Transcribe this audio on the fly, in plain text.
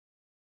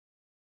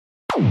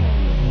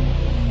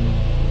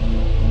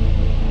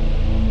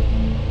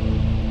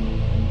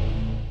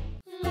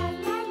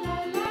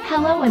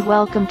Hello and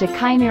welcome to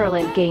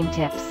CHIMERALAND Game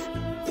Tips.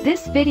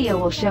 This video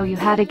will show you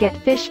how to get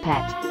fish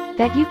pet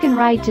that you can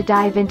ride to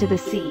dive into the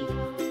sea.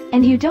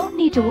 And you don't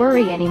need to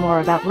worry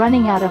anymore about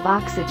running out of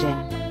oxygen.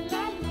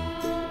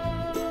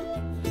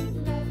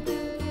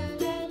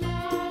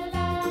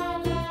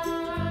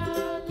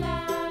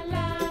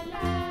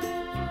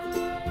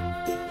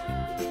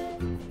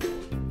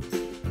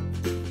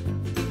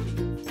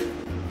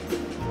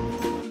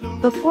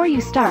 Before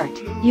you start,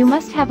 you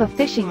must have a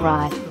fishing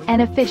rod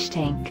and a fish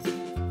tank.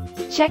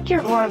 Check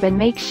your orb and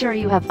make sure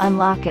you have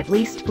unlocked at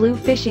least blue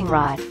fishing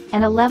rod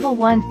and a level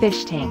 1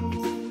 fish tank.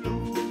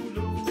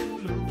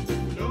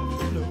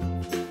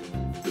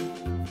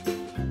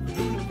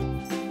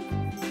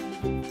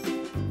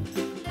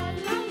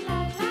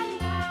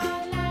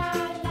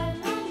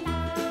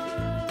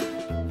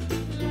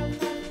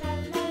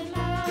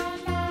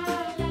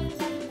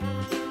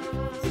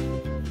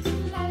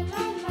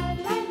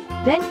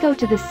 Then go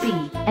to the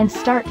sea and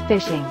start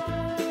fishing.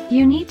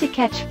 You need to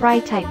catch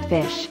fry-type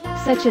fish,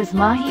 such as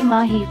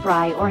mahi-mahi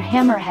fry or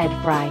hammerhead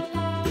fry.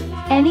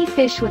 Any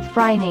fish with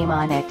fry name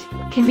on it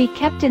can be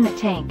kept in the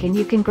tank and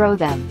you can grow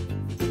them.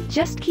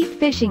 Just keep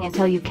fishing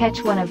until you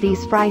catch one of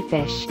these fry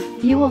fish.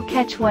 You will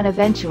catch one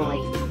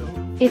eventually.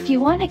 If you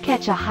want to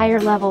catch a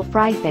higher level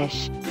fry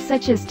fish,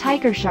 such as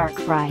tiger shark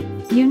fry,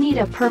 you need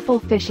a purple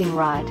fishing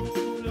rod.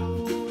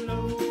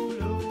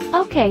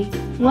 Okay,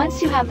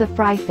 once you have the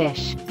fry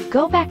fish,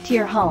 go back to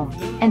your home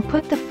and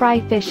put the fry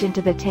fish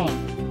into the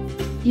tank.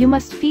 You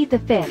must feed the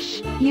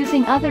fish,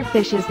 using other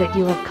fishes that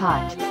you have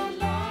caught.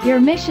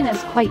 Your mission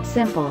is quite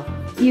simple.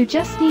 You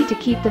just need to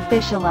keep the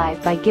fish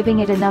alive by giving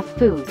it enough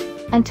food,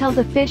 until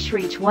the fish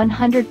reach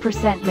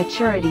 100%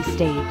 maturity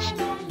stage.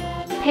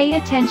 Pay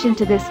attention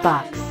to this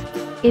box.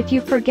 If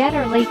you forget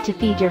or late to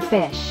feed your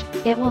fish,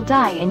 it will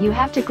die and you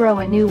have to grow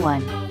a new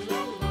one.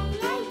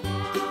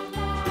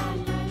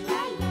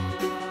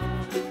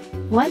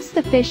 Once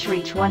the fish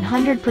reach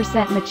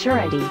 100%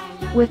 maturity,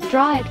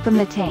 withdraw it from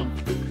the tank.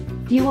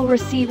 You will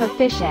receive a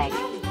fish egg.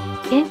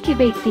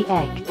 Incubate the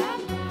egg.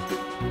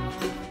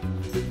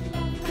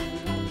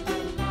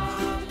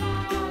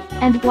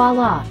 And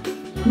voila!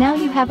 Now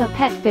you have a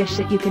pet fish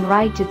that you can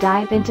ride to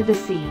dive into the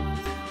sea.